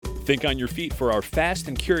Think on your feet for our Fast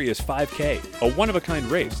and Curious 5K, a one-of-a-kind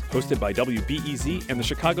race hosted by WBEZ and the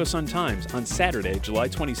Chicago Sun-Times on Saturday, July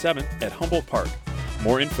 27th at Humboldt Park.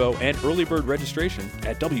 More info and early bird registration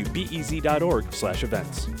at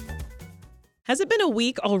wbez.org/events. Has it been a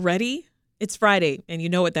week already? It's Friday, and you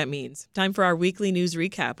know what that means. Time for our weekly news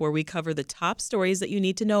recap, where we cover the top stories that you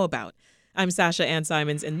need to know about. I'm Sasha Ann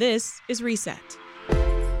Simons, and this is Reset.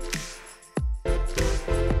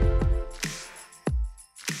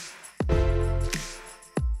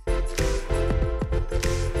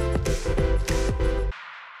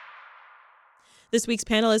 This week's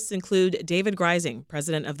panelists include David Greising,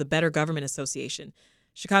 president of the Better Government Association,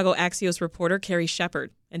 Chicago Axios reporter Carrie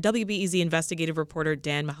Shepard, and WBEZ investigative reporter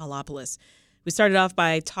Dan Mihalopoulos. We started off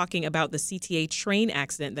by talking about the CTA train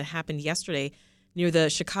accident that happened yesterday near the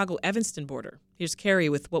Chicago-Evanston border. Here's Carrie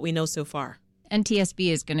with what we know so far. NTSB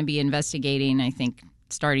is going to be investigating, I think,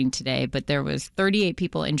 starting today, but there was 38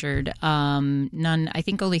 people injured, none, I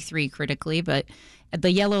think only 3 critically, but at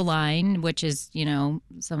the Yellow Line, which is,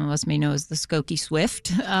 some of us may know as the Skokie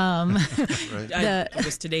Swift. Right. I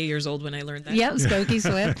was today years old when I learned that. Yep, Skokie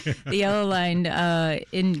Swift. The Yellow Line,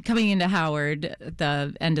 coming into Howard,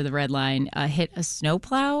 the end of the Red Line, hit a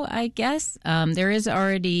snowplow, I guess. There is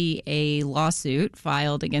already a lawsuit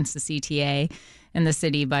filed against the CTA in the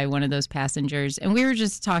city by one of those passengers. And we were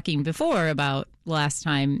just talking before about last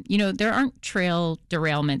time, there aren't trail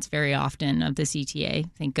derailments very often of the CTA,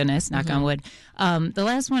 thank goodness, knock on wood. The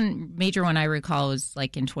last major one I recall was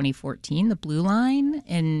like in 2014, the Blue Line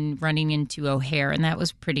and running into O'Hare. And that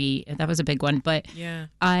was a big one. But yeah,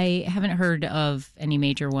 I haven't heard of any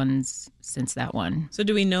major ones since that one. So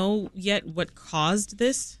do we know yet what caused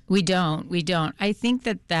this? We don't. I think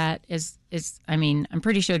that is I'm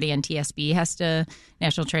pretty sure the NTSB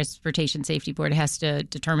National Transportation Safety Board has to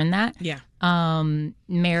determine that. Yeah. The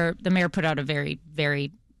mayor put out a very,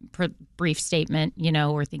 very brief statement.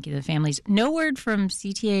 We're thinking of the families. No word from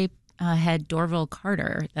CTA head Dorville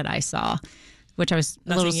Carter that I saw, which I was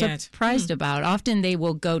a little surprised about. Often they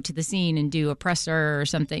will go to the scene and do a presser or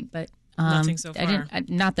something, but nothing so far.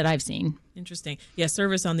 Not that I've seen. Interesting. Yeah,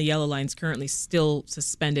 service on the Yellow Line is currently still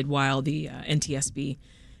suspended while the NTSB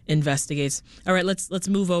investigates. All right, let's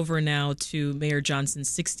move over now to Mayor Johnson's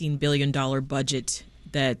 $16 billion budget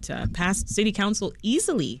that passed City Council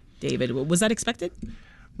easily. David, was that expected?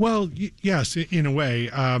 Well, yes, in a way.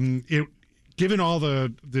 Given all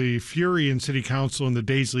the fury in City Council in the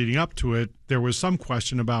days leading up to it, there was some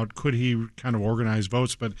question about could he kind of organize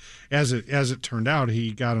votes. But as it turned out,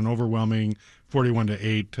 he got an overwhelming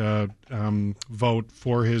 41-8 vote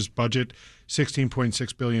for his budget,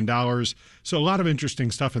 $16.6 billion. So a lot of interesting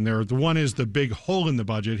stuff in there. The one is the big hole in the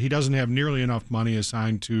budget. He doesn't have nearly enough money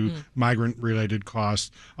assigned to migrant-related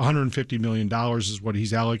costs. $150 million is what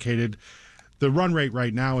he's allocated. The run rate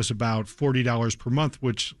right now is about $40 per month,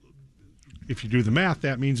 which, if you do the math,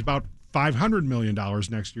 that means about $500 million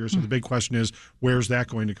next year. So the big question is, where's that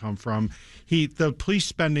going to come from? The police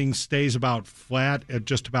spending stays about flat at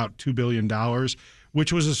just about $2 billion,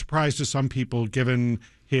 which was a surprise to some people given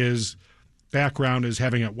his background as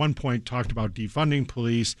having at one point talked about defunding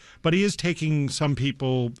police. But he is taking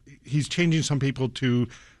he's changing some people to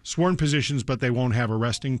sworn positions, but they won't have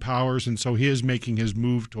arresting powers. And so he is making his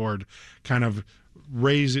move toward kind of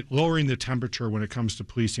lowering the temperature when it comes to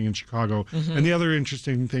policing in Chicago. And the other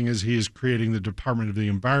interesting thing is he is creating the Department of the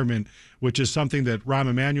Environment, which is something that Rahm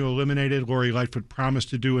Emanuel eliminated, Lori Lightfoot promised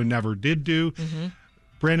to do and never did do.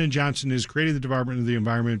 Brandon Johnson is creating the Department of the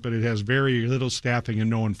Environment, but it has very little staffing and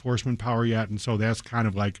no enforcement power yet. And so that's kind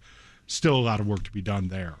of like still a lot of work to be done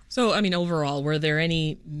there. So, overall, were there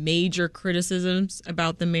any major criticisms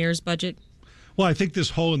about the mayor's budget? Well, I think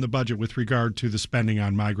this hole in the budget with regard to the spending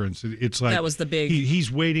on migrants, it's like that was the big. He's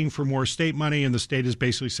waiting for more state money, and the state is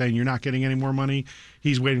basically saying you're not getting any more money.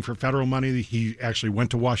 He's waiting for federal money. He actually went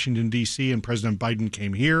to Washington, D.C., and President Biden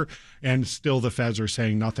came here, and still the feds are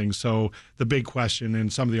saying nothing. So the big question,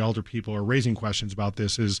 and some of the older people are raising questions about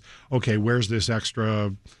this, is, okay, where's this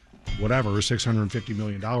extra whatever, $650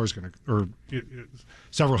 million going to, or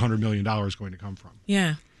several $100 million going to come from?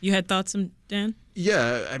 Yeah. You had thoughts, Dan?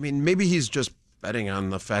 Yeah, maybe he's just betting on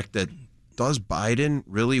the fact that does Biden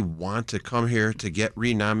really want to come here to get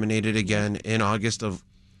renominated again in August of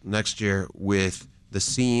next year with the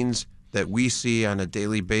scenes that we see on a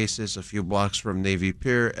daily basis a few blocks from Navy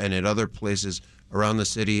Pier and at other places around the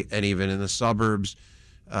city and even in the suburbs,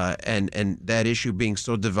 and that issue being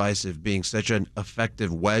so divisive, being such an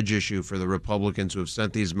effective wedge issue for the Republicans who have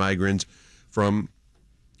sent these migrants from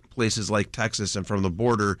places like Texas and from the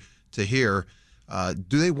border to here.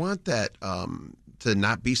 Do they want that to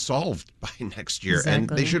not be solved by next year. Exactly. And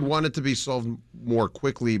they should want it to be solved more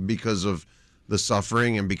quickly because of the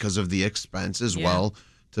suffering and because of the expense as well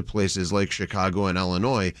to places like Chicago and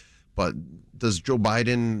Illinois. But does Joe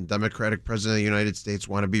Biden, Democratic President of the United States,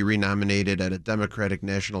 want to be renominated at a Democratic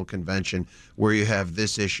National Convention where you have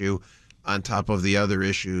this issue on top of the other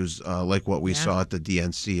issues like what we saw at the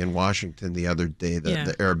DNC in Washington the other day,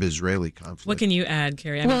 the Arab-Israeli conflict? What can you add,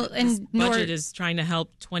 Carrie? I mean, this budget is trying to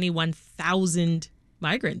help 21,000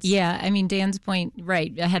 migrants. Yeah, I mean, Dan's point,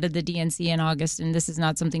 right, ahead of the DNC in August, and this is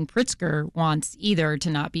not something Pritzker wants either to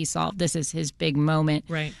not be solved. This is his big moment.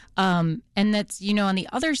 Right. And that's, on the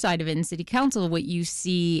other side of it in city council, what you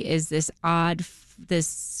see is this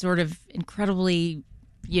sort of incredibly,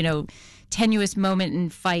 tenuous moment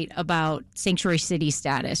and fight about sanctuary city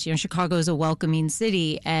status. Chicago is a welcoming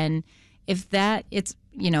city, and if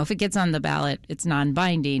it gets on the ballot, it's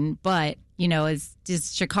non-binding. But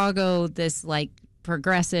is Chicago this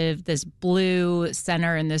progressive, this blue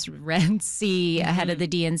center and this red sea ahead of the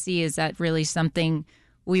DNC? Is that really something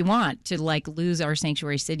we want to lose our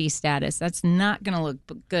sanctuary city status? That's not going to look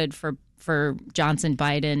good for Johnson,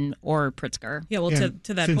 Biden, or Pritzker. Yeah, well, to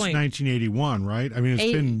that since point. 1981, right? I mean,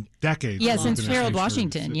 it's been decades. Yeah, since Harold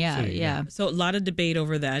Washington. Yeah. So a lot of debate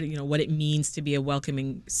over that, what it means to be a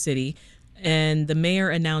welcoming city. And the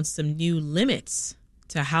mayor announced some new limits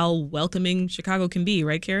to how welcoming Chicago can be,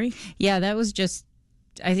 right, Carrie? Yeah, that was just,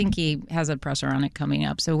 I think he has a presser on it coming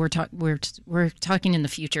up. So we're talking in the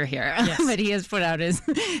future here. Yes. But he has put out his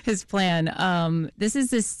plan. This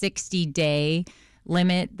is a 60-day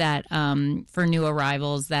limit that for new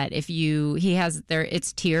arrivals, that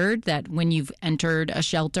it's tiered, that when you've entered a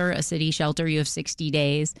city shelter, you have 60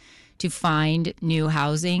 days to find new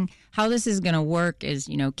housing. How this is going to work is,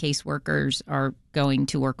 caseworkers are going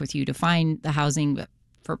to work with you to find the housing,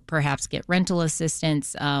 for perhaps get rental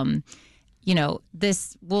assistance.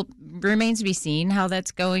 This remains to be seen how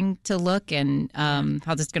that's going to look and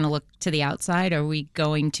how that's going to look to the outside. Are we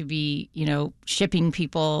going to be, shipping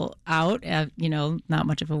people out not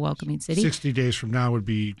much of a welcoming city? 60 days from now would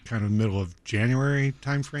be kind of middle of January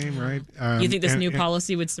timeframe, right? You think this new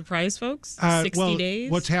policy would surprise folks? 60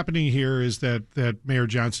 days? What's happening here is that Mayor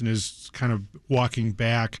Johnson is kind of walking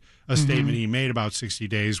back a statement he made about 60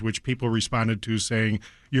 days, which people responded to saying,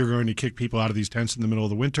 you're going to kick people out of these tents in the middle of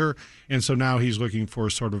the winter. And so now he's looking for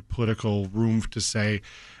sort of political room to say,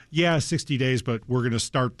 60 days, but we're going to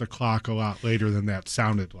start the clock a lot later than that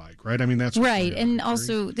sounded like, right? I mean, that's right. And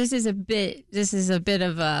also, this is a bit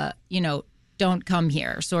of a, don't come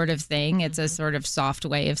here sort of thing. It's a sort of soft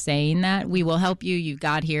way of saying that. We will help you. You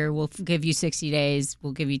got here. We'll give you 60 days.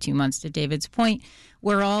 We'll give you 2 months. To David's point,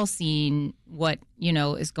 we're all seeing what,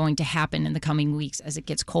 is going to happen in the coming weeks as it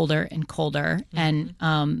gets colder and colder. And,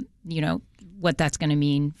 what that's going to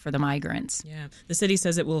mean for the migrants. Yeah. The city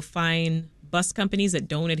says it will fine bus companies that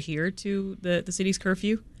don't adhere to the city's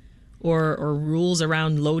curfew or rules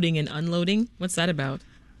around loading and unloading. What's that about?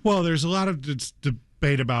 Well, there's a lot of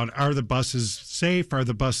debate about, are the buses safe? Are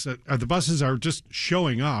the buses are just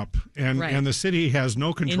showing up, and the city has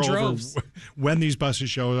no control over when these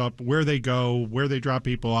buses show up, where they go, where they drop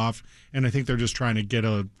people off, and I think they're just trying to get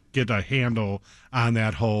a handle on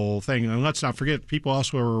that whole thing. And let's not forget, people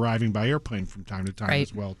also are arriving by airplane from time to time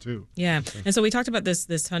as well, too. Yeah. And so we talked about this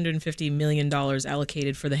 $150 million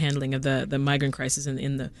allocated for the handling of the migrant crisis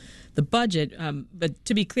in the budget. But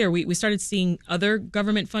to be clear, we started seeing other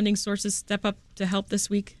government funding sources step up to help this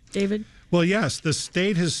week, David? Well, yes, the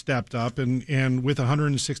state has stepped up and with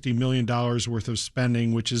 $160 million worth of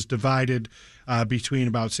spending, which is divided between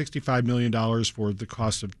about $65 million for the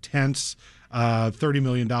cost of tents, $30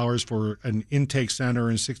 million for an intake center,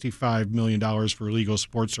 and $65 million for legal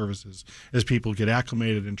support services as people get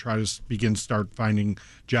acclimated and try to start finding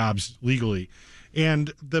jobs legally.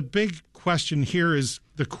 And the big question here is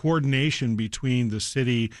the coordination between the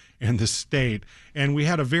city and the state. And we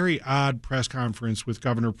had a very odd press conference with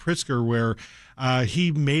Governor Pritzker where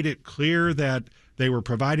he made it clear that they were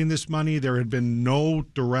providing this money. There had been no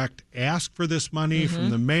direct ask for this money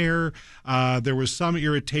from the mayor. There was some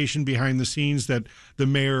irritation behind the scenes that the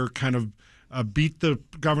mayor kind of beat the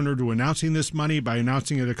governor to announcing this money by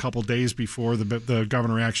announcing it a couple days before the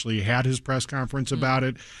governor actually had his press conference about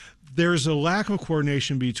it. There's a lack of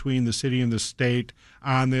coordination between the city and the state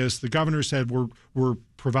on this. The governor said we're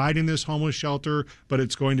providing this homeless shelter, but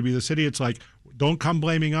it's going to be the city. It's like, don't come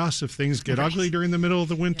blaming us if things get ugly during the middle of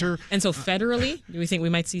the winter. Yeah. And so federally, do we think we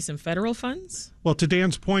might see some federal funds? Well, to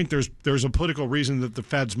Dan's point, there's a political reason that the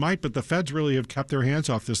feds might, but the feds really have kept their hands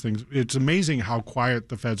off this thing. It's amazing how quiet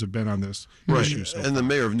the feds have been on this issue. So and the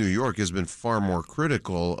mayor of New York has been far more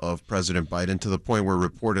critical of President Biden, to the point where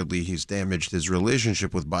reportedly he's damaged his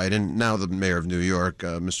relationship with Biden. Now the mayor of New York,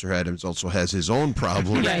 Mr. Adams, also has his own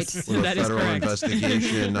problem Right. with a That is federal correct.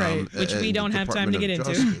 investigation, Right. Which we don't have time to get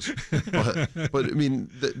into. But I mean,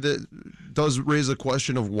 that does raise a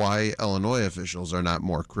question of why Illinois officials are not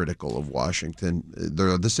more critical of Washington.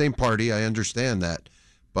 They're the same party, I understand that,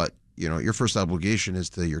 but your first obligation is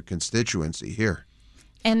to your constituency here.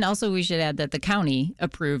 And also, we should add that the county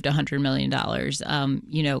approved $100 million.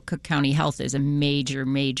 Cook County Health is a major,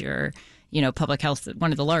 public health,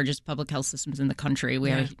 one of the largest public health systems in the country.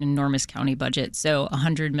 We have an enormous county budget, so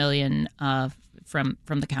 $100 million from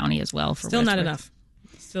the county as well. Still not enough.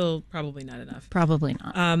 Still probably not enough. Probably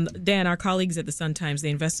not. Dan, our colleagues at the Sun-Times, they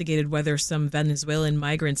investigated whether some Venezuelan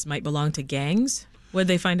migrants might belong to gangs. What did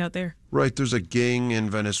they find out there? Right, there's a gang in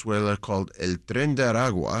Venezuela called El Tren de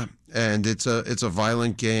Aragua, and it's a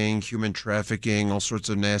violent gang, human trafficking, all sorts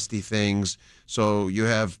of nasty things. So you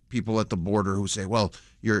have people at the border who say, well,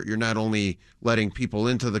 you're not only letting people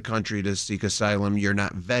into the country to seek asylum, you're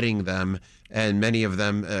not vetting them. And many of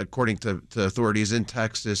them, according to authorities in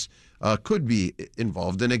Texas, could be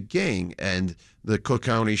involved in a gang. And the Cook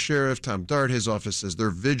County Sheriff, Tom Dart, his office says they're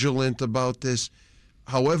vigilant about this.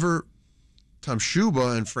 However, Tom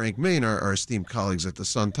Schuba and Frank Main, our esteemed colleagues at the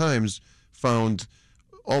Sun-Times, found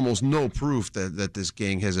almost no proof that this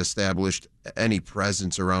gang has established any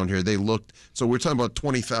presence around here. They looked, so we're talking about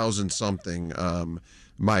 20,000 something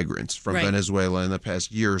migrants from Venezuela in the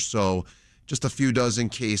past year or so. Just a few dozen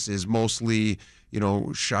cases, mostly,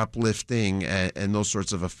 shoplifting and those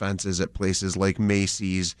sorts of offenses at places like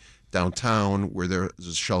Macy's downtown, where there's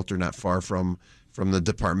a shelter not far from the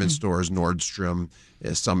department stores, Nordstrom,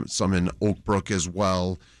 some in Oak Brook as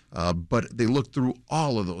well. But they looked through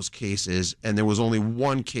all of those cases, and there was only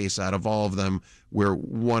one case out of all of them where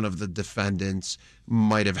one of the defendants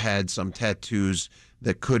might have had some tattoos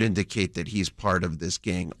that could indicate that he's part of this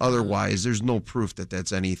gang. Otherwise, there's no proof that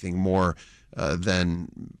that's anything more than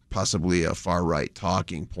possibly a far-right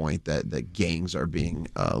talking point that gangs are being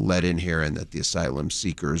let in here, and that the asylum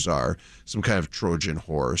seekers are some kind of Trojan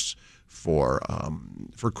horse for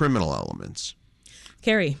criminal elements.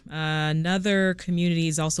 Carrie, another community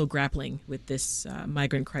is also grappling with this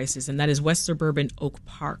migrant crisis, and that is West Suburban Oak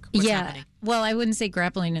Park. What's happening? Well, I wouldn't say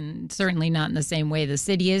grappling, and certainly not in the same way the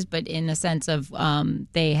city is, but in the sense of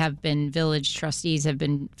village trustees have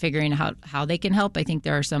been figuring out how they can help. I think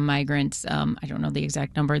there are some migrants, I don't know the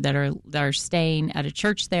exact number, that are staying at a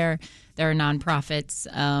church there. There are nonprofits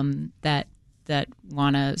that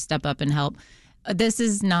want to step up and help. This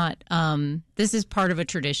is not. This is part of a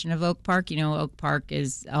tradition of Oak Park. Oak Park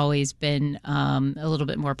has always been a little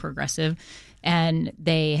bit more progressive, and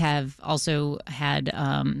they have also had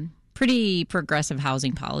pretty progressive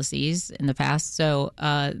housing policies in the past. So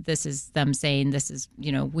this is them saying this is,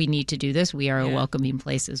 we need to do this. We are a welcoming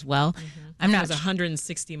place as well. Mm-hmm. I'm not. There's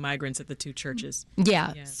 160 migrants at the two churches.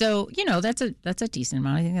 Yeah. So that's a decent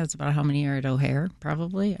amount. I think that's about how many are at O'Hare,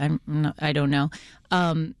 probably. I don't know.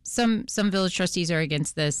 Some village trustees are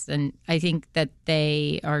against this, and I think that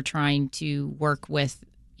they are trying to work with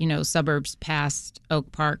suburbs past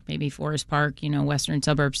Oak Park, maybe Forest Park, western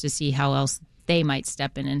suburbs, to see how else they might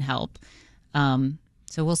step in and help.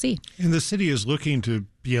 So we'll see. And the city is looking to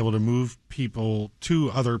be able to move people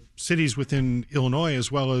to other cities within Illinois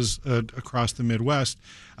as well as across the Midwest.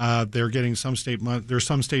 They're getting some state money. There's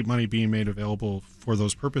some state money being made available for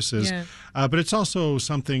those purposes. Yeah. But it's also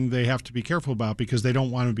something they have to be careful about because they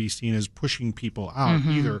don't want to be seen as pushing people out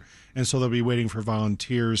either. And so they'll be waiting for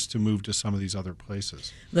volunteers to move to some of these other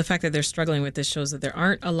places. The fact that they're struggling with this shows that there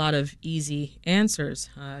aren't a lot of easy answers.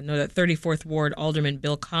 Know that 34th Ward Alderman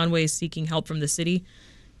Bill Conway is seeking help from the city,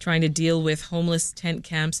 trying to deal with homeless tent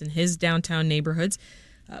camps in his downtown neighborhoods.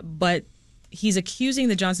 But he's accusing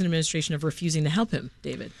the Johnson administration of refusing to help him,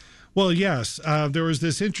 David. Well, yes. There was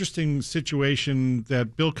this interesting situation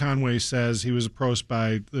that Bill Conway says he was approached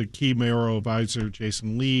by the key mayoral advisor,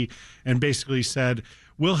 Jason Lee, and basically said,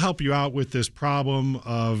 we'll help you out with this problem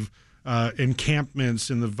of encampments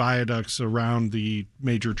in the viaducts around the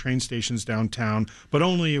major train stations downtown, but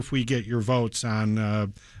only if we get your votes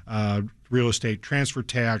on real estate transfer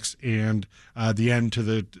tax and the end to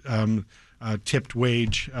the tipped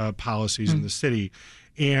wage policies in the city.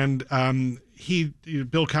 And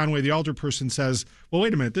Bill Conway, the alderperson, says, well,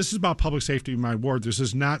 wait a minute, this is about public safety in my ward. This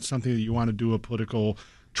is not something that you want to do a political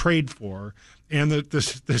trade for. And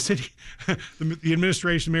the city, the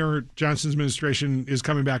administration, Mayor Johnson's administration, is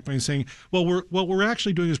coming back by saying, well, what we're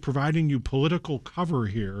actually doing is providing you political cover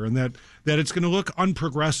here, and that it's going to look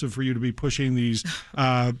unprogressive for you to be pushing these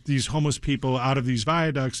homeless people out of these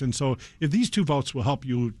viaducts. And so, if these 2 votes will help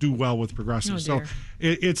you do well with progressives, so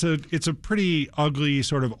it's a pretty ugly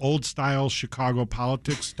sort of old style Chicago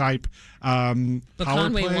politics type power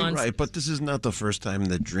Conway play. wants- Right, but this is not the first time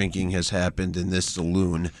that drinking has happened in this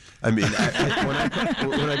saloon. I mean,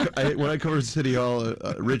 when I covered City Hall,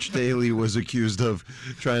 Rich Daley was accused of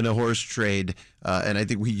trying to horse trade, and I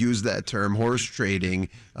think we used that term, horse trading,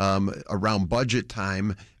 around budget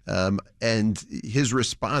time. And his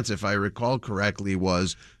response, if I recall correctly,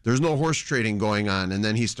 was, "There's no horse trading going on." And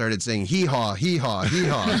then he started saying, "Hee-haw, hee-haw,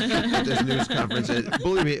 hee-haw," at this news conference. And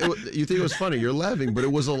believe me, you think it was funny. You're laughing, but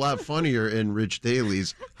it was a lot funnier in Rich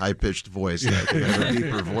Daley's high-pitched voice. I think I have a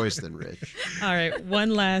deeper voice than Rich. All right, one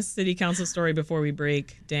last city council story before we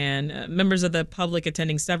break, Dan. Members of the public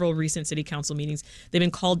attending several recent city council meetings, they've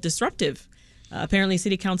been called disruptive. Apparently,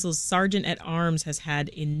 city council's sergeant at arms has had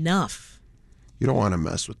enough. You don't want to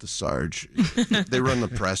mess with the Sarge. They run the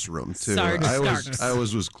press room too. Sarge I Starks.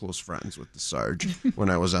 always was close friends with the Sarge when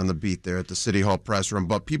I was on the beat there at the City Hall press room.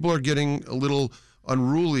 But people are getting a little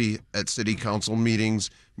unruly at city council meetings,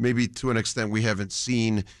 maybe to an extent we haven't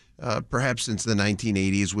seen perhaps since the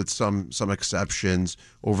 1980s, with some exceptions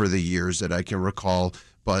over the years that I can recall.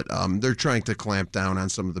 But they're trying to clamp down on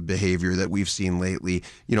some of the behavior that we've seen lately.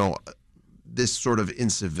 You know, this sort of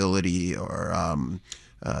incivility or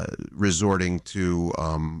resorting to,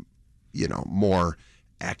 more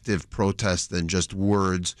active protest than just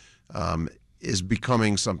words is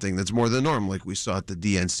becoming something that's more the norm, like we saw at the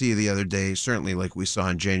DNC the other day, certainly like we saw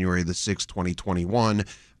on January the 6th, 2021.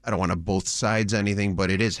 I don't want to both sides anything,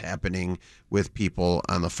 but it is happening with people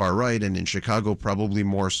on the far right, and in Chicago probably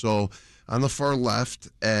more so on the far left.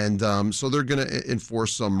 And so they're going to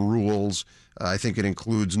enforce some rules. I think it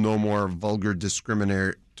includes no more vulgar,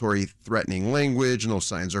 discriminatory, threatening language, no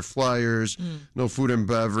signs or flyers, no food and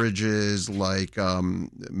beverages like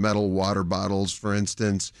metal water bottles, for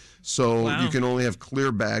instance. So you can only have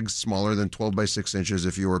clear bags smaller than 12 by 6 inches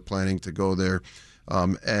if you were planning to go there.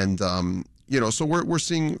 So we're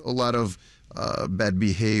seeing a lot of bad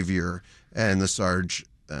behavior, and the Sarge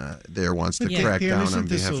there wants to crack down on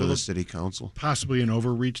behalf of the city council. Possibly an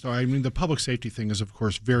overreach, though. I mean, the public safety thing is, of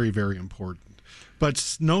course, very, very important.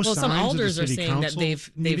 But no signs some of the Alders are city saying that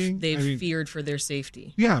council they've feared for their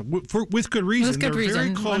safety. Yeah, with good reason. With good They're very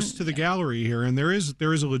reason. close to the gallery here, and there is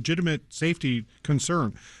a legitimate safety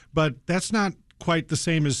concern. But that's not quite the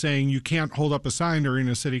same as saying you can't hold up a sign during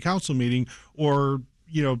a city council meeting, or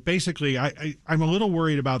basically, I'm a little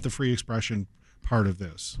worried about the free expression part of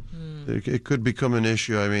this. It could become an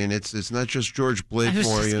issue. I mean, it's not just George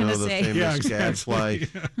Blakemore, the famous gadfly,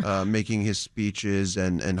 making his speeches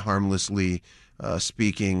and harmlessly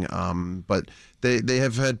speaking. But they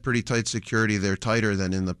have had pretty tight security. They're tighter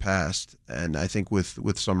than in the past, and I think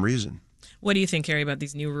with some reason. What do you think, Carrie, about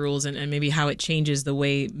these new rules and maybe how it changes the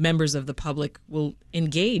way members of the public will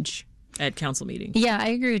engage at council meetings? Yeah, I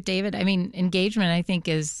agree with David. I mean, engagement, I think,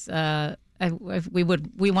 is we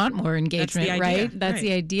want more engagement, That's the idea. right? That's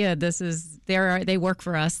the idea. They work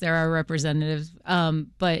for us. They're our representatives.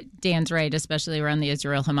 But Dan's right, especially around the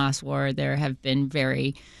Israel-Hamas war. There have been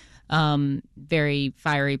very, very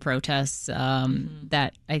fiery protests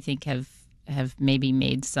that I think have maybe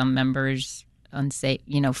made some members unsafe,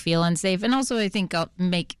 feel unsafe, and also I think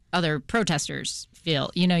make other protesters feel.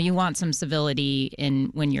 You want some civility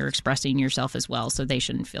when you're expressing yourself as well, so they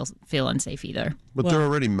shouldn't feel unsafe either. But there are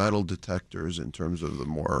already metal detectors in terms of the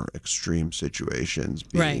more extreme situations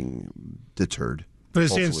being deterred. But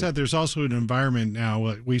as Dan said, there's also an environment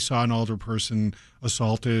now. We saw an alderperson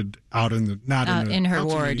assaulted out in her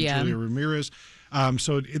ward, Julia Ramirez.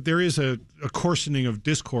 So there is a coarsening of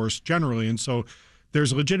discourse generally, and so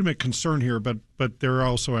there's a legitimate concern here, but there are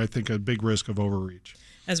also, I think, a big risk of overreach.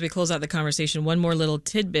 As we close out the conversation, one more little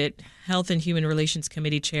tidbit. Health and Human Relations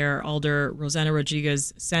Committee Chair Alder Rosanna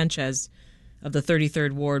Rodriguez Sanchez of the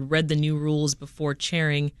 33rd Ward read the new rules before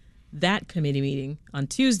chairing that committee meeting on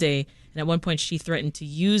Tuesday. And at one point, she threatened to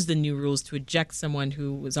use the new rules to eject someone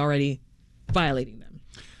who was already violating them.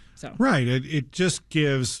 So. Right. It just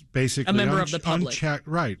gives basically a member of the public. Unchecked,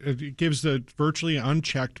 right. It gives the virtually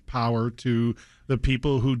unchecked power to the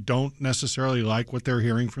people who don't necessarily like what they're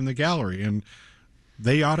hearing from the gallery. And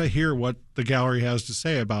they ought to hear what the gallery has to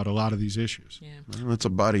say about a lot of these issues. Yeah. Well, it's a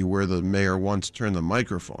body where the mayor once turned the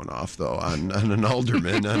microphone off, though, on an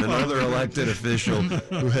alderman, on another elected official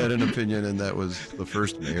who had an opinion, and that was the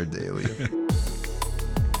first Mayor Daley.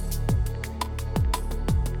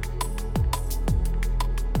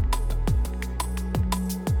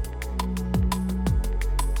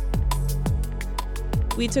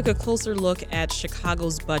 We took a closer look at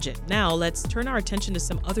Chicago's budget. Now let's turn our attention to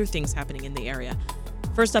some other things happening in the area.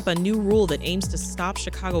 First up, a new rule that aims to stop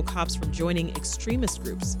Chicago cops from joining extremist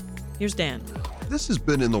groups. Here's Dan. This has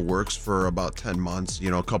been in the works for about 10 months.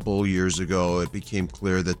 A couple years ago, it became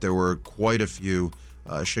clear that there were quite a few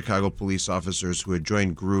Chicago police officers who had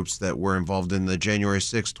joined groups that were involved in the January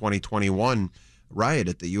 6, 2021 riot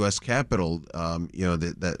at the U.S. Capitol,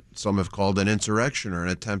 that some have called an insurrection or an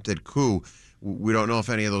attempted coup. We don't know if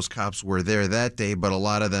any of those cops were there that day, but a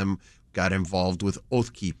lot of them got involved with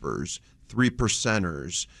Oath Keepers,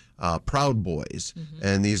 3%ers, Proud Boys,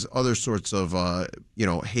 and these other sorts of,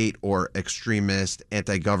 hate or extremist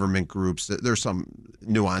anti-government groups. There's some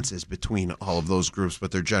nuances between all of those groups,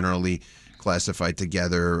 but they're generally classified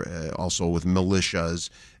together, also with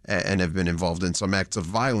militias, and have been involved in some acts of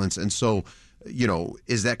violence. And so,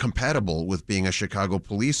 is that compatible with being a Chicago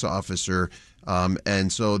police officer?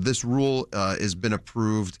 And so this rule has been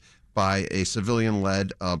approved by a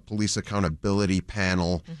civilian-led police accountability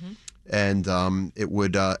panel. And it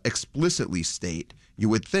would explicitly state, you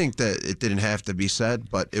would think that it didn't have to be said,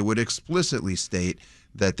 but it would explicitly state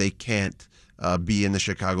that they can't be in the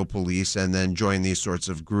Chicago police and then join these sorts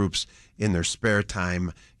of groups in their spare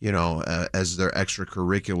time, as their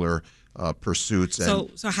extracurricular pursuits. So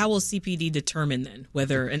how will CPD determine then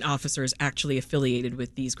whether an officer is actually affiliated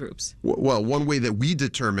with these groups? Well, one way that we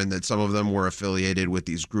determined that some of them were affiliated with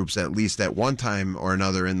these groups, at least at one time or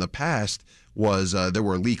another in the past, was there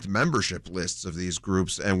were leaked membership lists of these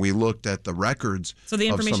groups, and we looked at the records so the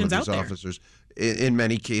information's of some of these out officers. In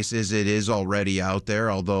many cases, it is already out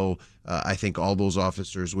there, although I think all those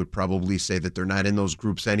officers would probably say that they're not in those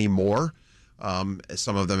groups anymore.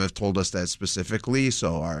 Some of them have told us that specifically.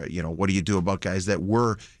 So, what do you do about guys that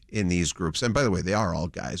were in these groups? And by the way, they are all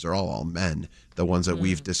guys. They're all men, the ones that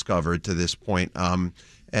we've discovered to this point.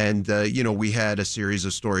 We had a series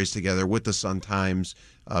of stories together with the Sun-Times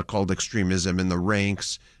called Extremism in the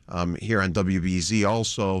Ranks here on WBEZ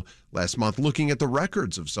also last month, looking at the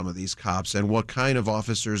records of some of these cops and what kind of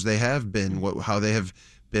officers they have been, how they have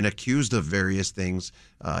been accused of various things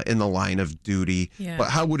in the line of duty. Yeah.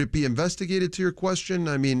 But how would it be investigated, to your question?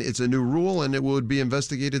 I mean, it's a new rule, and it would be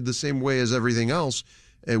investigated the same way as everything else,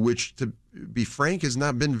 which, to be frank, has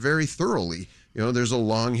not been very thoroughly. There's a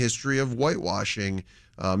long history of whitewashing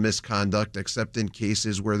misconduct, except in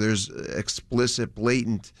cases where there's explicit,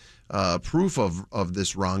 blatant proof of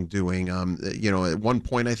this wrongdoing. At one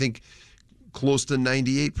point, I think close to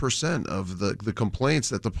 98% of the complaints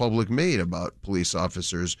that the public made about police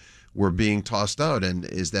officers were being tossed out. And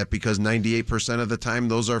is that because 98% of the time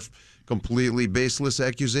those are completely baseless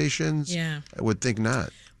accusations? Yeah. I would think not.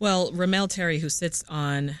 Well, Ramel Terry, who sits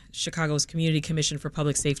on Chicago's Community Commission for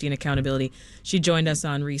Public Safety and Accountability, she joined us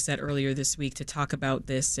on Reset earlier this week to talk about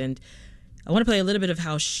this. And I want to play a little bit of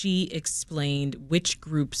how she explained which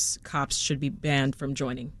groups cops should be banned from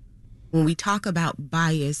joining. When we talk about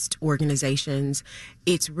biased organizations,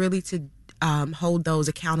 it's really to hold those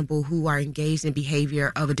accountable who are engaged in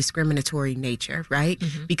behavior of a discriminatory nature, right?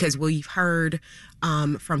 Because we've heard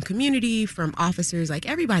from community, from officers, like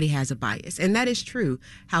everybody has a bias, and that is true.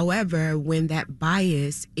 However, when that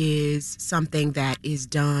bias is something that is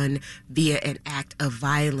done via an act of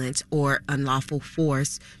violence or unlawful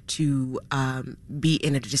force to be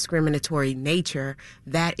in a discriminatory nature,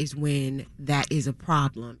 that is when that is a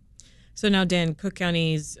problem. So now, Dan, Cook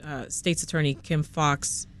County's State's Attorney Kim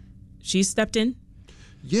Foxx, she stepped in?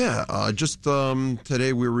 Yeah, just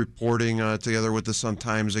today we were reporting together with the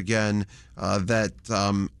Sun-Times again that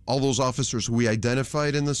all those officers who we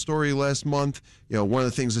identified in the story last month, one of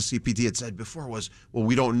the things the CPD had said before was, well,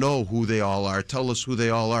 we don't know who they all are. Tell us who they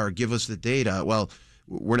all are. Give us the data. Well,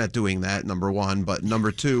 we're not doing that, number one. But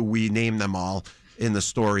number two, we named them all in the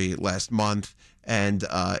story last month. And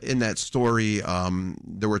in that story,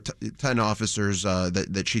 there were 10 officers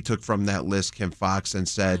that she took from that list, Kim Foxx, and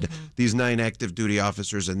said these 9 active duty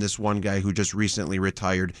officers and this one guy who just recently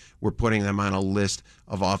retired, we're putting them on a list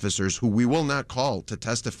of officers who we will not call to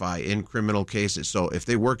testify in criminal cases. So if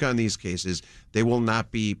they work on these cases, they will not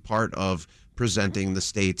be part of presenting the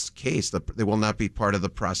state's case. They will not be part of the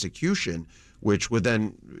prosecution, which would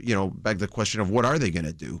then, beg the question of what are they going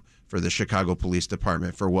to do for the Chicago Police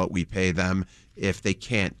Department for what we pay them if they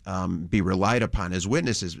can't be relied upon as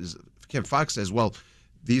witnesses. Kim Foxx says, well,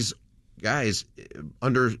 these guys,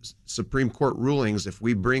 under Supreme Court rulings, if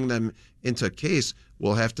we bring them into a case,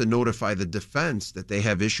 we'll have to notify the defense that they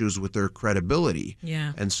have issues with their credibility.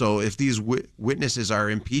 Yeah. And so if these witnesses are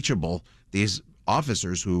impeachable, these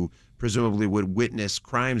officers who presumably would witness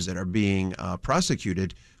crimes that are being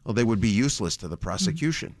prosecuted, well, they would be useless to the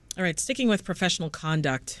prosecution. All right, sticking with professional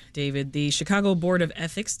conduct, David, the Chicago Board of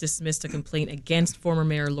Ethics dismissed a complaint against former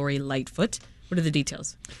Mayor Lori Lightfoot. What are the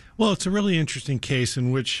details? Well, it's a really interesting case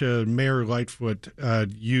in which Mayor Lightfoot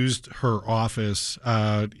used her office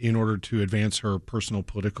in order to advance her personal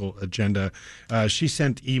political agenda. She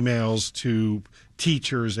sent emails to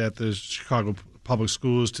teachers at the Chicago public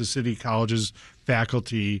schools, to city colleges,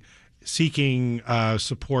 faculty, seeking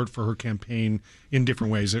support for her campaign in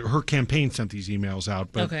different ways. Her campaign sent these emails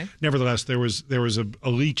out, but nevertheless, there was a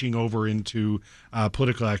leaching over into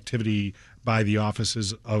political activity by the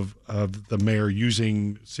offices of the mayor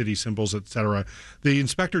using city symbols, et cetera. The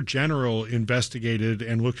inspector general investigated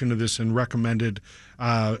and looked into this and recommended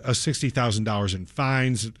 $60,000 in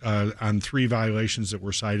fines on 3 violations that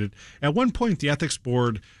were cited. At one point, the ethics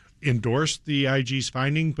board endorsed the IG's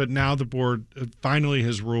finding, but now the board finally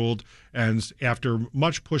has ruled, and after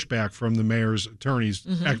much pushback from the mayor's attorneys,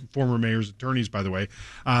 former mayor's attorneys, by the way,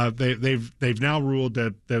 they've now ruled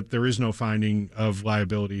that there is no finding of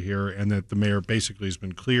liability here, and that the mayor basically has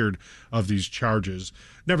been cleared of these charges.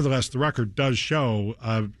 Nevertheless, the record does show,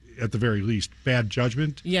 at the very least, bad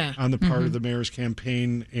judgment on the part of the mayor's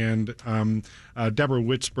campaign, and Deborah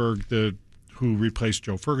Witzberg, who replaced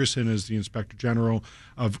Joe Ferguson as the inspector general,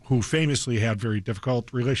 who famously had very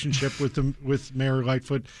difficult relationship with Mayor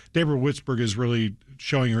Lightfoot. Deborah Witzberg is really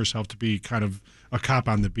showing herself to be kind of a cop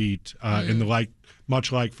on the beat,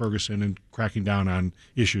 much like Ferguson, and cracking down on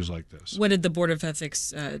issues like this. What did the Board of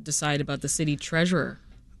Ethics decide about the city treasurer?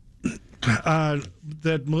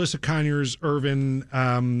 That Melissa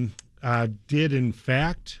Conyers-Irvin did, in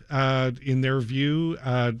fact, in their view,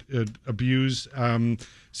 abuse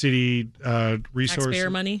city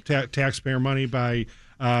resources, taxpayer money by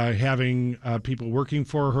having people working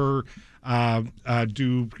for her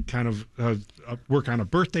do kind of work on a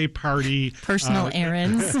birthday party, personal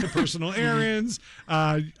errands,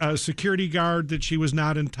 a security guard that she was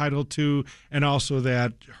not entitled to, and also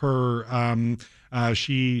that her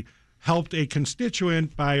she helped a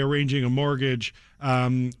constituent by arranging a mortgage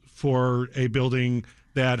for a building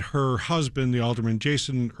that her husband, the Alderman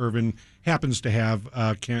Jason Irvin, happens to have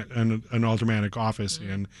an aldermanic office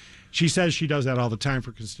in. She says she does that all the time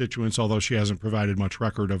for constituents, although she hasn't provided much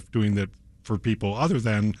record of doing that for people other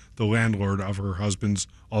than the landlord of her husband's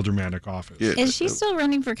aldermanic office. Yeah. Is she still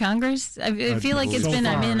running for Congress? I feel like it's been,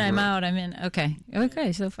 I'm in, I'm out, I'm in. Okay,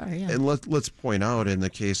 so far, yeah. And let's point out, in the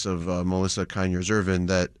case of Melissa Conyers-Irvin,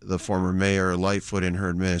 that the former mayor Lightfoot and her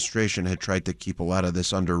administration had tried to keep a lot of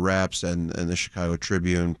this under wraps, and the Chicago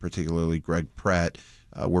Tribune, particularly Greg Pratt,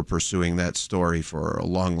 were pursuing that story for a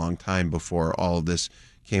long, long time before all of this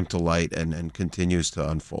came to light and continues to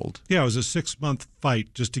unfold. Yeah, it was a 6-month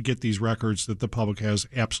fight just to get these records that the public has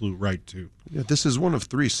absolute right to. Yeah, this is one of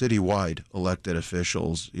 3 citywide elected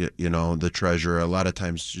officials. You know, the treasurer, a lot of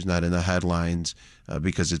times she's not in the headlines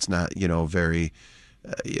because it's not, very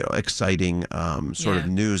exciting sort of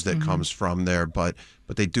news that comes from there, but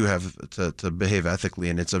they do have to behave ethically,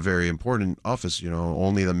 and it's a very important office.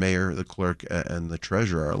 Only the mayor, the clerk, and the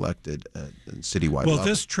treasurer are elected at citywide level.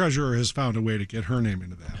 This treasurer has found a way to get her name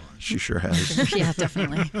into that line. She sure has. Yeah,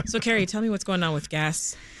 definitely. So, Carrie, tell me what's going on with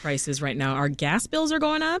gas prices right now. Our gas bills are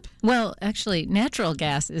going up? Well, actually, natural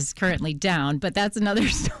gas is currently down, but that's another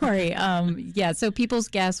story. So People's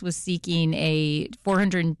Gas was seeking a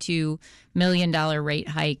 $402 million rate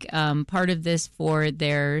hike. Part of this for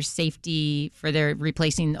their safety, for their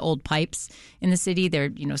replacing the old pipes in the city.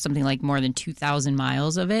 They're, something like more than 2,000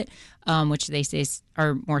 miles of it, which they say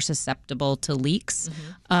are more susceptible to leaks.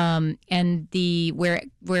 And where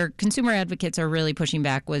consumer advocates are really pushing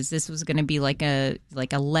back was this was going to be like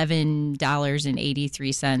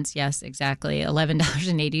 $11.83. Yes, exactly,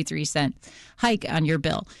 $11.83 hike on your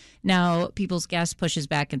bill. Now, People's Gas pushes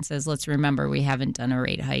back and says, let's remember, we haven't done a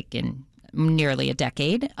rate hike in nearly a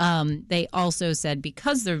decade. They also said,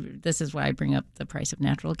 because this is why I bring up the price of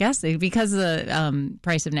natural gas, because the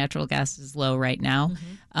price of natural gas is low right now,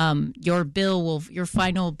 your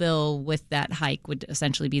final bill with that hike would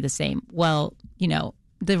essentially be the same. Well,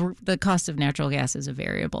 the cost of natural gas is a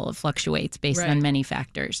variable. It fluctuates based on many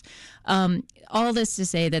factors. All this to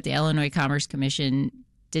say that the Illinois Commerce Commission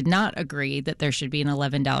did not agree that there should be an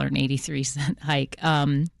 $11.83 hike.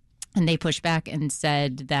 And they pushed back and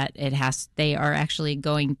said that they are actually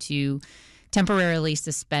going to temporarily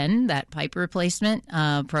suspend that pipe replacement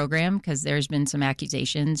program, because there's been some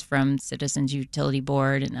accusations from Citizens Utility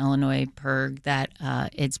Board and Illinois PERG that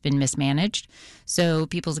it's been mismanaged. So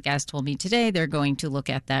People's Gas told me today they're going to look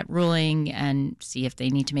at that ruling and see if they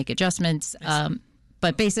need to make adjustments.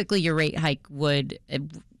 But basically, your rate hike would,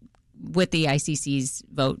 with the ICC's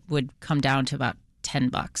vote, would come down to about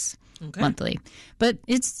 $10 monthly. But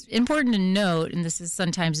it's important to note, and this is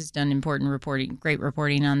sometimes it's done important reporting, great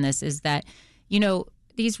reporting on this, is that,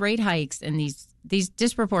 these rate hikes and these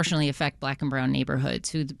disproportionately affect Black and brown neighborhoods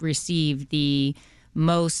who receive the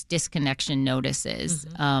most disconnection notices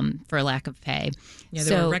for lack of pay. Yeah,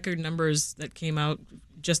 there were record numbers that came out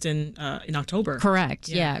just in October. Correct.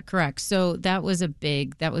 Yeah, correct. So that was a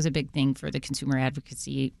big thing for the consumer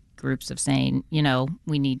advocacy groups of saying,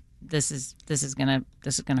 we need this is gonna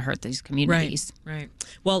hurt these communities. Right.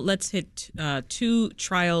 Well, let's hit two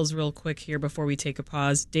trials real quick here before we take a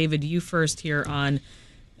pause. David, you first here on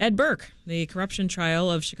Ed Burke, the corruption trial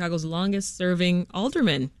of Chicago's longest serving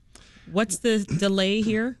alderman. What's the delay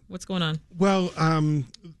here? What's going on? Well,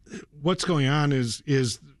 what's going on is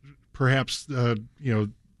perhaps the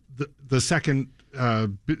second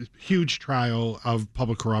huge trial of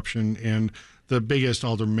public corruption and the biggest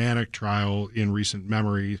aldermanic trial in recent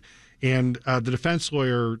memory. And the defense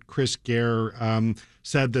lawyer, Chris Gare,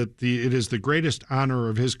 said that it is the greatest honor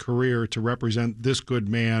of his career to represent this good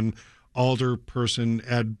man, alderperson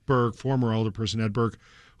Ed Burke, former alderperson Ed Burke,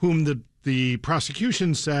 whom the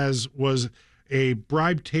prosecution says was a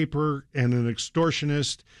bribe taper and an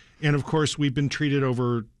extortionist. And, of course, we've been treated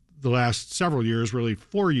over the last several years, really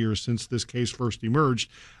 4 years since this case first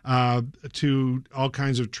emerged, to all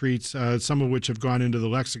kinds of treats, some of which have gone into the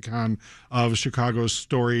lexicon of Chicago's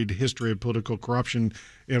storied history of political corruption,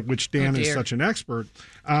 which Dan is such an expert.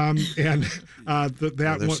 There's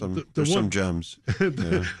some gems.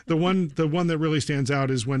 The one that really stands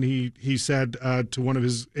out is when he said to one of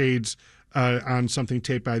his aides on something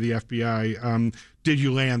taped by the FBI, did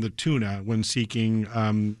you land the tuna when seeking?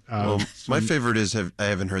 My favorite is I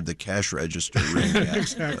haven't heard the cash register ring yet.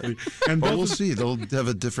 Exactly. But we'll see. They'll have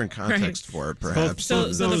a different context for it, perhaps. So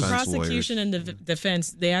the prosecution and the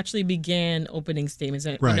defense, they actually began opening statements.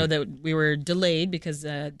 I know that we were delayed because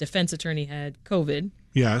the defense attorney had COVID.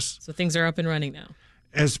 Yes. So things are up and running now.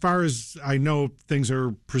 As far as I know, things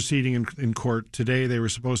are proceeding in court today. They were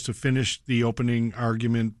supposed to finish the opening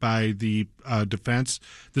argument by the defense.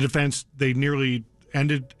 The defense, they nearly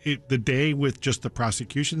ended the day with just the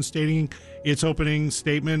prosecution stating its opening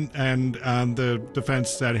statement, and the defense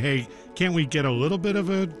said, hey, can't we get a little bit of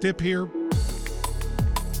a dip here?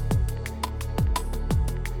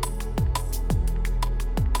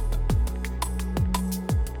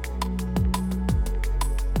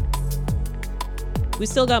 We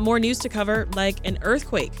still got more news to cover, like an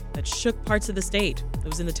earthquake that shook parts of the state. It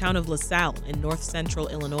was in the town of LaSalle in north central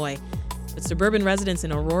Illinois. But suburban residents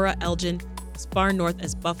in Aurora, Elgin, as far north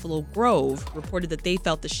as Buffalo Grove, reported that they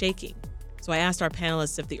felt the shaking. So I asked our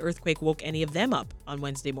panelists if the earthquake woke any of them up on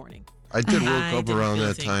Wednesday morning. I did woke up around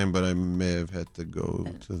that time, but I may have had to go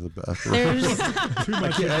to the bathroom. Too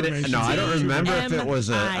much information. I don't remember if it was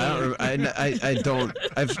I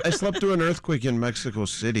slept through an earthquake in Mexico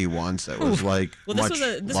City once that was like much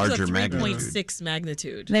larger magnitude. This was a 3.6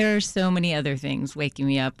 magnitude. There are so many other things waking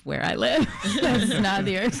me up where I live. That's not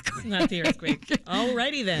the earthquake. Not the earthquake.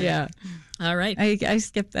 Alrighty then. Yeah. All right. I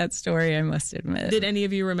skipped that story, I must admit. Did any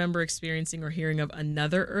of you remember experiencing or hearing of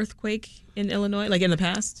another earthquake in Illinois, like in the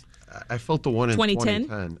past? I felt the one in 2010?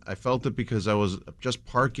 2010. I felt it because I was just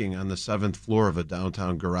parking on the 7th floor of a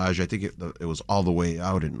downtown garage. I think it was all the way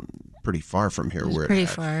out and pretty far from here. Pretty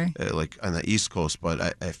far. Like on the East Coast.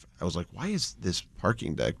 But I was like, why is this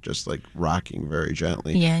parking deck just like rocking very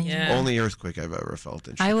gently? Yeah. Only earthquake I've ever felt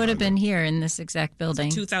in Chicago. I would have been here in this exact building.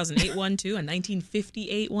 2008 one too, a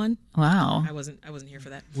 1958 one. Wow. I wasn't here for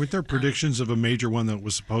that. Weren't there predictions of a major one that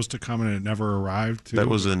was supposed to come and it never arrived? Too? That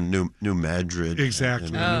was in New Madrid.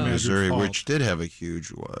 Exactly. In Missouri, which did have a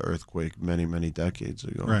huge earthquake many, many decades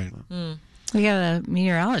ago. Right. We got a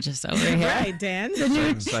meteorologist over here. Right, Dan.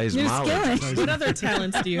 Seismologist. What other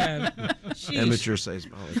talents do you have? Amateur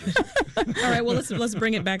seismologist. All right, well, let's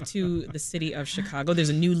bring it back to the city of Chicago. There's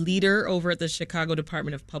a new leader over at the Chicago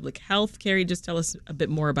Department of Public Health. Carrie, just tell us a bit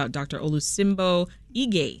more about Dr. Olusimbo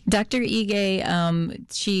Ige. Dr. Ige,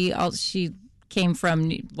 she came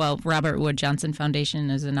from, Robert Wood Johnson Foundation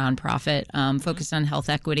is a nonprofit focused on health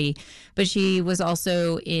equity, but she was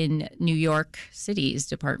also in New York City's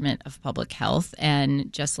Department of Public Health.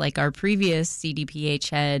 And just like our previous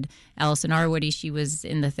CDPH head, Allison Arwoody, she was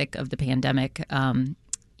in the thick of the pandemic,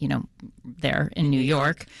 there in New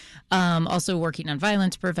York. Also working on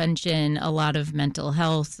violence prevention, a lot of mental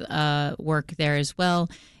health work there as well.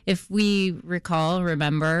 if we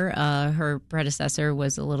remember, her predecessor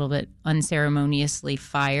was a little bit unceremoniously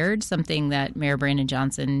fired, something that Mayor Brandon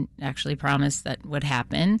Johnson actually promised that would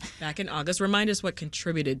happen. Back in August. Remind us what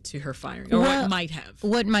contributed to her firing, or what might have.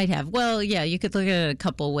 What might have. Well, yeah, you could look at it a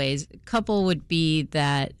couple ways. A couple would be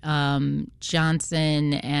that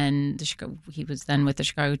Johnson and he was then with the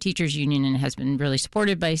Chicago Teachers Union and has been really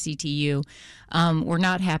supported by CTU. Were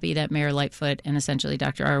not happy that Mayor Lightfoot and essentially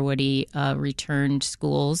Dr. Arwoody returned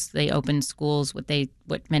schools. They opened schools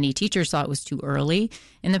what many teachers thought was too early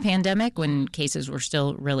in the pandemic when cases were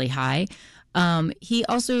still really high. He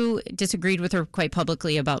also disagreed with her quite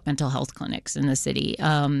publicly about mental health clinics in the city.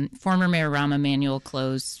 Former Mayor Rahm Emanuel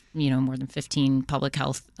closed, more than 15 public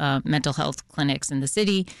health, mental health clinics in the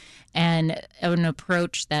city. And an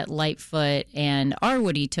approach that Lightfoot and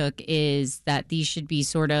Arwoody took is that these should be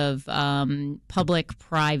sort of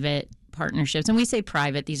public-private partnerships. And we say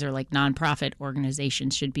private, these are like nonprofit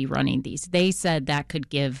organizations should be running these. They said that could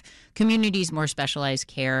give communities more specialized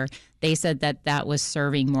care. They said that was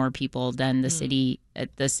serving more people than the city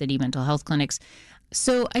mental health clinics.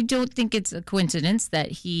 So I don't think it's a coincidence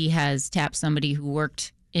that he has tapped somebody who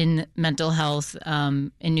worked in mental health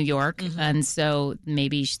in New York. And so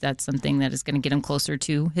maybe that's something that is going to get him closer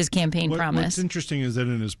to his campaign promise. What's interesting is that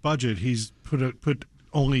in his budget, he's put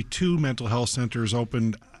only 2 mental health centers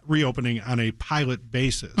reopening on a pilot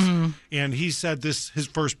basis. And he said his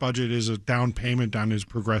first budget is a down payment on his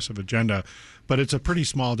progressive agenda, but it's a pretty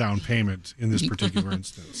small down payment in this particular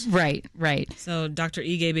instance. Right. So Dr.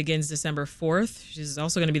 Ige begins December 4th. She's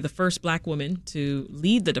also going to be the first Black woman to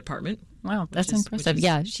lead the department. Wow, that's impressive.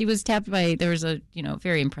 Yeah, she was tapped by, there was a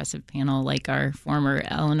very impressive panel like our former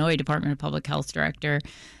Illinois Department of Public Health Director,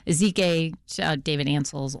 Ezike, David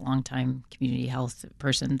Ansell's a longtime community health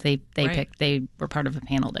person. They were part of a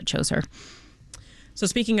panel that chose her. So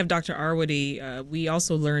speaking of Dr. Arwoody, we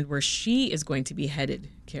also learned where she is going to be headed.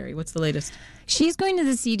 Carrie, what's the latest? She's going to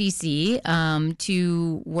the CDC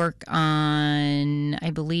to work on,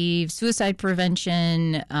 I believe, suicide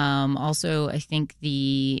prevention. Also, I think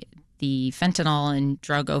the fentanyl and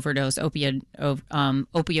drug overdose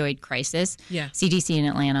opioid crisis. Yeah. CDC in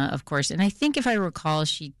Atlanta, of course. And I think if I recall,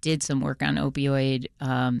 she did some work on opioid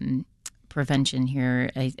prevention here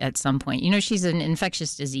at some point. She's an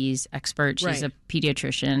infectious disease expert. She's a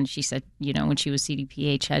pediatrician. She said, when she was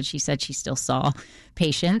CDPH head, she said she still saw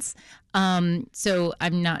patients. So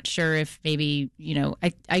I'm not sure if maybe,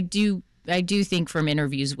 I do think from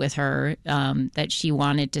interviews with her that she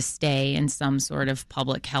wanted to stay in some sort of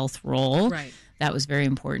public health role. Right. That was very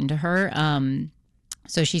important to her.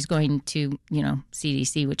 So she's going to,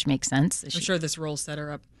 CDC, which makes sense. I'm sure this role set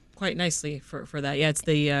her up quite nicely for that. Yeah, it's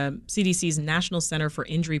the CDC's National Center for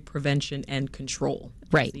Injury Prevention and Control.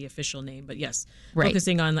 Right. That's the official name. But yes,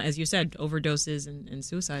 focusing on, as you said, overdoses and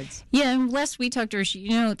suicides. Yeah, and last we talked to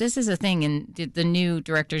her, this is a thing, and the new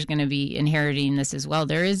director is going to be inheriting this as well.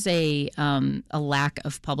 There is a lack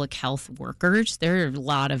of public health workers. There are a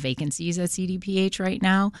lot of vacancies at CDPH right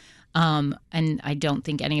now. And I don't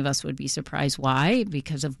think any of us would be surprised why,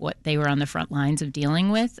 because of what they were on the front lines of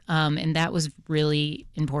dealing with. And that was really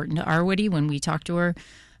important to Arwoody when we talked to her.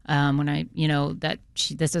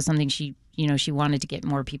 This is something she wanted to get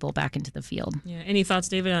more people back into the field. Yeah. Any thoughts,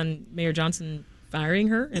 David, on Mayor Johnson firing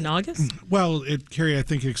her in August? Well, Carrie, I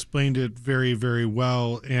think, explained it very, very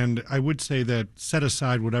well. And I would say that set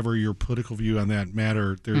aside whatever your political view on that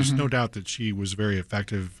matter, there's no doubt that she was very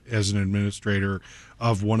effective as an administrator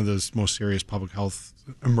of one of the most serious public health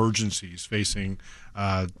emergencies facing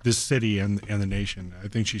this city and the nation. I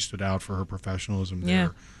think she stood out for her professionalism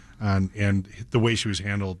there. And the way she was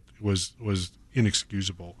handled was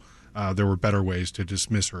inexcusable. There were better ways to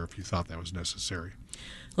dismiss her if you thought that was necessary.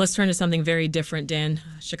 Let's turn to something very different, Dan.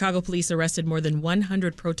 Chicago police arrested more than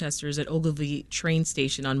 100 protesters at Ogilvie train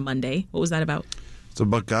station on Monday. What was that about? It's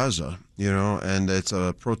about Gaza, and it's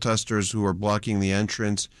protesters who are blocking the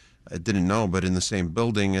entrance. I didn't know, but in the same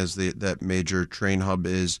building as that major train hub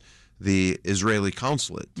is the Israeli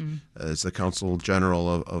Consulate. It's the Consul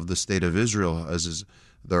General of the State of Israel, as is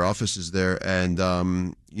their office is there, and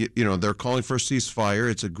they're calling for a ceasefire.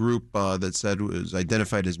 It's a group that said was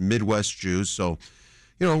identified as Midwest Jews. So,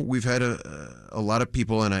 we've had a lot of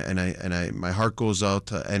people, and my heart goes out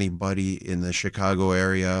to anybody in the Chicago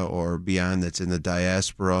area or beyond that's in the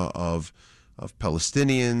diaspora of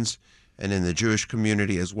Palestinians and in the Jewish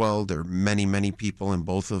community as well. There are many, many people in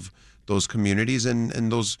both of those communities,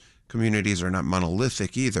 and those communities are not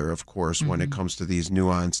monolithic either, of course, when it comes to these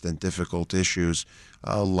nuanced and difficult issues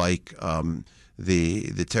like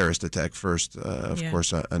the terrorist attack first, of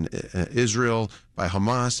course, on Israel by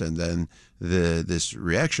Hamas, and then this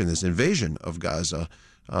invasion of Gaza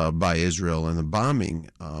by Israel and the bombing,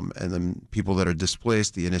 and then people that are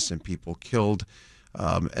displaced, the innocent people killed.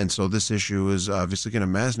 And so this issue is obviously going to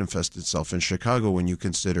manifest itself in Chicago when you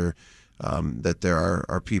consider that there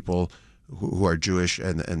are people who are Jewish,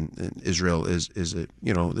 and Israel is a,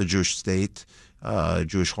 the Jewish state,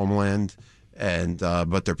 Jewish homeland, and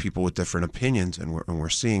but there are people with different opinions, and we're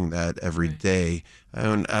seeing that every day.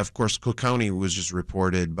 And of course, Cook County was just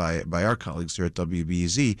reported by our colleagues here at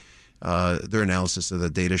WBEZ. Their analysis of the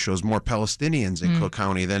data shows more Palestinians in Cook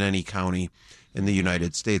County than any county in the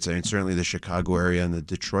United States. I mean, certainly the Chicago area and the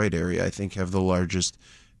Detroit area, I think, have the largest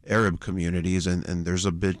Arab communities, and there's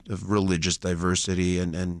a bit of religious diversity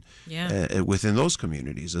and within those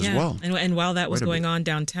communities as well. And while that was going on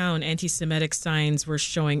downtown, anti-Semitic signs were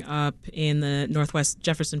showing up in the Northwest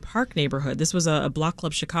Jefferson Park neighborhood. This was a Block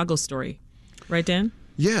Club Chicago story, right, Dan?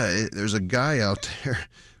 Yeah, there's a guy out there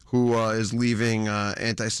who is leaving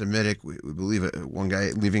anti-Semitic, we believe one guy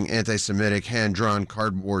leaving anti-Semitic hand-drawn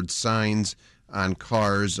cardboard signs on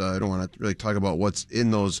cars. I don't want to really talk about what's in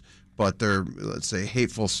those, but they're, let's say,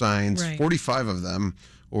 hateful signs, 45 of them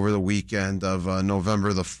over the weekend of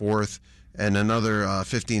November the 4th, and another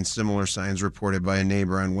 15 similar signs reported by a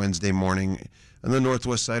neighbor on Wednesday morning on the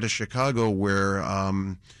northwest side of Chicago where,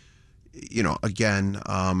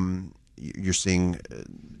 you're seeing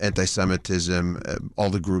anti-Semitism.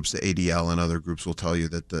 All the groups, the ADL and other groups, will tell you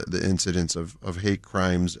that the incidents of hate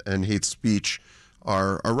crimes and hate speech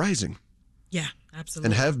are rising. Yeah, absolutely.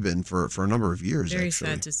 And have been for a number of years, Very actually.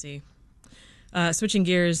 sad to see. Switching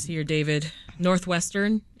gears here, David.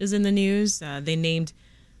 Northwestern is in the news. They named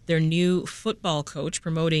their new football coach,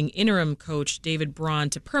 promoting interim coach David Braun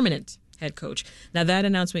to permanent head coach. Now, that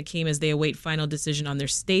announcement came as they await final decision on their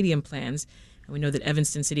stadium plans. And we know that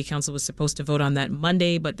Evanston City Council was supposed to vote on that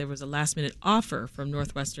Monday, but there was a last-minute offer from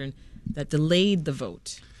Northwestern that delayed the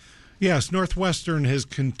vote. Yes, Northwestern has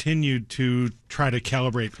continued to try to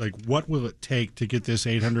calibrate, what will it take to get this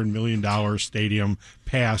 $800 million stadium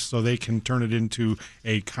passed so they can turn it into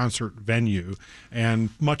a concert venue. And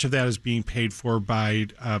much of that is being paid for by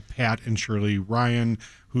Pat and Shirley Ryan,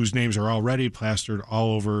 whose names are already plastered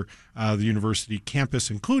all over the university campus,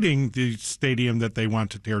 including the stadium that they want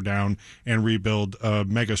to tear down and rebuild a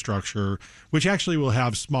megastructure, which actually will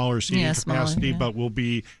have smaller seating capacity, but will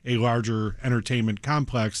be a larger entertainment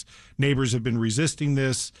complex. Neighbors have been resisting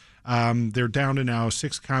this. They're down to now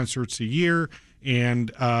 6 concerts a year,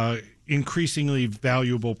 and increasingly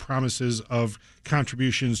valuable promises of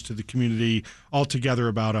contributions to the community, altogether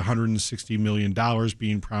about $160 million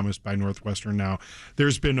being promised by Northwestern now.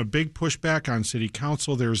 There's been a big pushback on city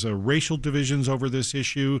council. There's racial divisions over this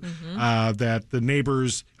issue, that the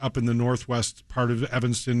neighbors up in the northwest part of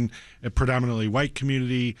Evanston, a predominantly white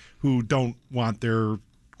community, who don't want their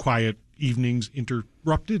quiet evenings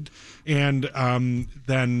interrupted, and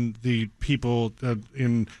then the people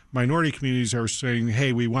in minority communities are saying,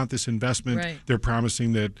 hey, we want this investment. They're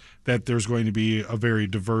promising that there's going to be a very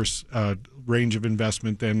diverse range of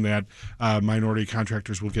investment, and that minority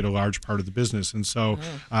contractors will get a large part of the business. And so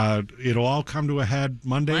it'll all come to a head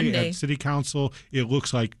Monday at City Council. It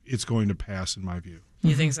looks like it's going to pass, in my view.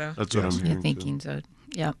 You think so? That's what I'm hearing. I'm thinking so.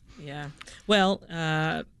 Yeah. Yeah. Well,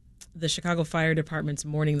 the Chicago Fire Department's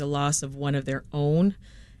mourning the loss of one of their own.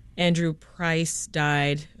 Andrew Price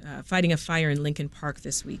died fighting a fire in Lincoln Park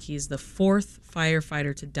this week. He's the 4th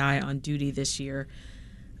firefighter to die on duty this year.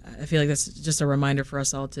 I feel like that's just a reminder for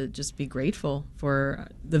us all to just be grateful for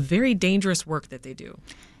the very dangerous work that they do.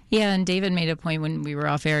 Yeah, and David made a point when we were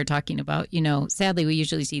off air talking about, sadly we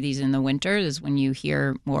usually see these in the winter is when you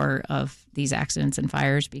hear more of these accidents and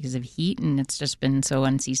fires because of heat, and it's just been so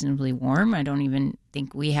unseasonably warm. I don't even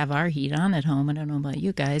think we have our heat on at home. I don't know about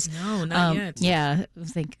you guys. No, not yet. Yeah,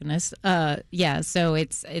 thank goodness. So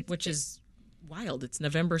it's which is wild. It's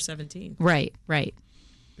November 17th. Right.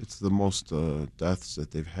 It's the most deaths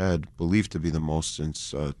that they've had, believed to be the most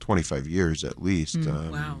since 25 years at least.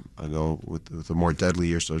 Wow. I know with a more deadly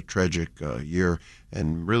year, so tragic year,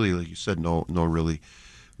 and really, like you said, no really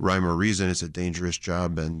rhyme or reason. It's a dangerous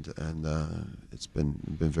job, and it's been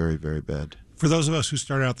very, very bad. For those of us who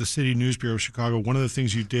started out the City News Bureau of Chicago, one of the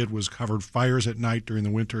things you did was covered fires at night during the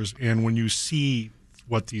winters, and when you see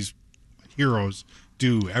what these heroes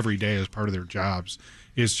do every day as part of their jobs,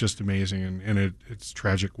 it's just amazing, and it's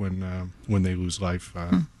tragic when they lose life,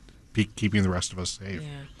 keeping the rest of us safe.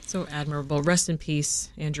 Yeah, so admirable. Rest in peace,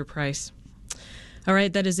 Andrew Price. All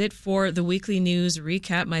right, that is it for the weekly news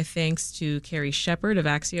recap. My thanks to Carrie Shepard of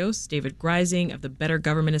Axios, David Greising of the Better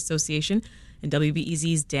Government Association, and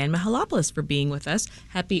WBEZ's Dan Mihalopoulos for being with us.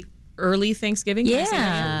 Happy early Thanksgiving. Yeah,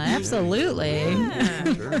 absolutely.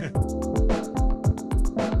 Yeah. Sure.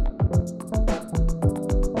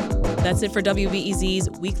 That's it for WBEZ's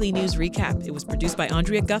Weekly News Recap. It was produced by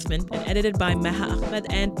Andrea Guffman and edited by Meha Ahmed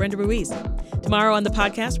and Brenda Ruiz. Tomorrow on the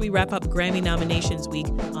podcast, we wrap up Grammy nominations week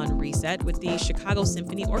on Reset with the Chicago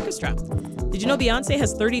Symphony Orchestra. Did you know Beyonce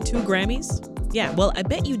has 32 Grammys? Yeah, well, I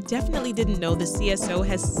bet you definitely didn't know the CSO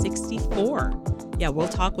has 64. Yeah, we'll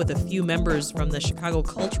talk with a few members from the Chicago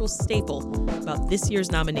cultural staple about this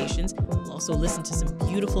year's nominations. We'll also listen to some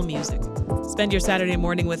beautiful music. Spend your Saturday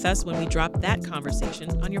morning with us when we drop that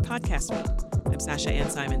conversation on your podcast feed. I'm Sasha Ann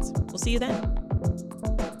Simons. We'll see you then.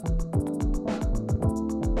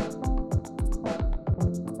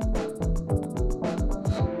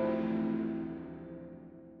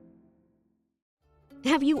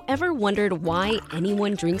 Have you ever wondered why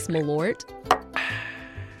anyone drinks Malort?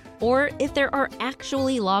 Or if there are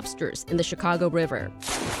actually lobsters in the Chicago River?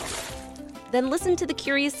 Then listen to the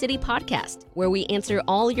Curious City podcast, where we answer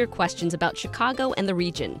all your questions about Chicago and the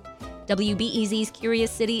region. WBEZ's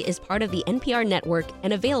Curious City is part of the NPR network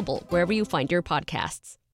and available wherever you find your podcasts.